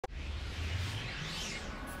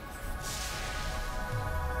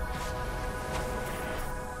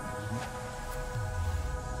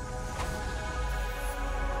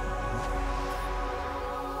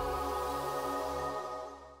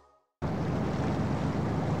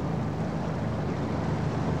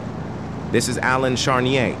This is Alan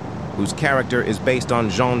Charnier, whose character is based on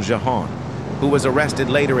Jean Jehan, who was arrested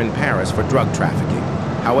later in Paris for drug trafficking.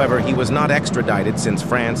 However, he was not extradited since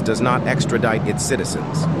France does not extradite its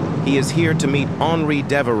citizens. He is here to meet Henri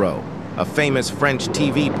Deveraux, a famous French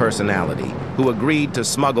TV personality who agreed to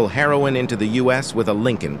smuggle heroin into the U.S. with a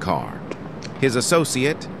Lincoln car. His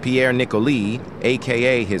associate, Pierre Nicolis,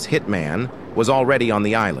 aka his hitman, was already on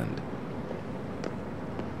the island.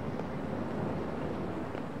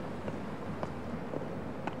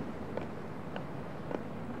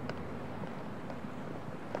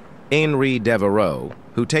 Henri Deveraux,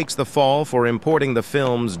 who takes the fall for importing the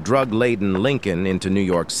film's drug-laden Lincoln into New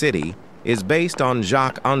York City, is based on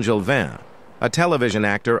Jacques Angelvin, a television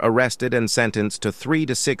actor arrested and sentenced to 3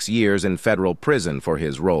 to 6 years in federal prison for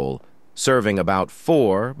his role, serving about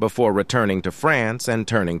 4 before returning to France and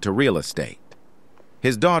turning to real estate.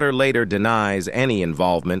 His daughter later denies any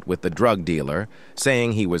involvement with the drug dealer,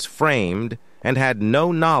 saying he was framed and had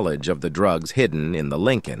no knowledge of the drugs hidden in the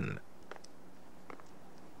Lincoln.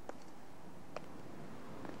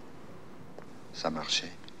 Ça marchait.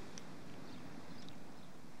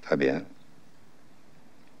 Très bien.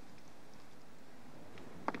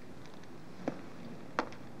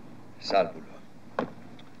 Ça, le boulot.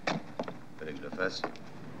 Fallait que je le fasse.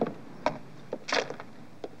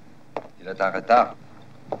 Il est en retard.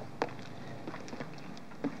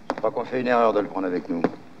 Je crois qu'on fait une erreur de le prendre avec nous.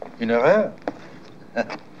 Une erreur?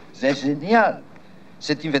 C'est génial.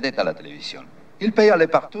 C'est une vedette à la télévision. Il peut y aller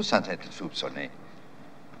partout sans être soupçonné.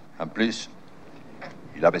 En plus,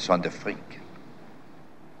 il a besoin de fric.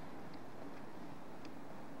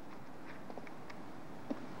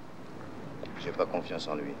 J'ai pas confiance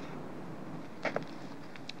en lui.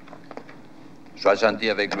 Sois gentil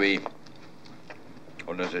avec lui.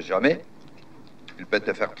 On ne sait jamais. Il peut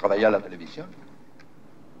te faire travailler à la télévision.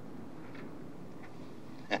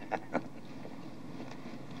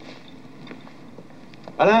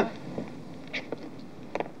 Alain!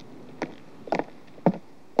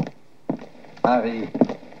 Harry,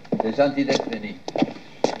 c'est gentil d'être venu.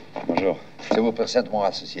 Bonjour. Je vous présente mon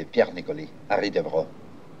associé, Pierre Nicolis, Harry Deveraux.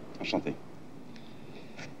 Enchanté.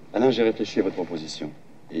 Alain, j'ai réfléchi à votre proposition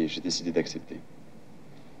et j'ai décidé d'accepter.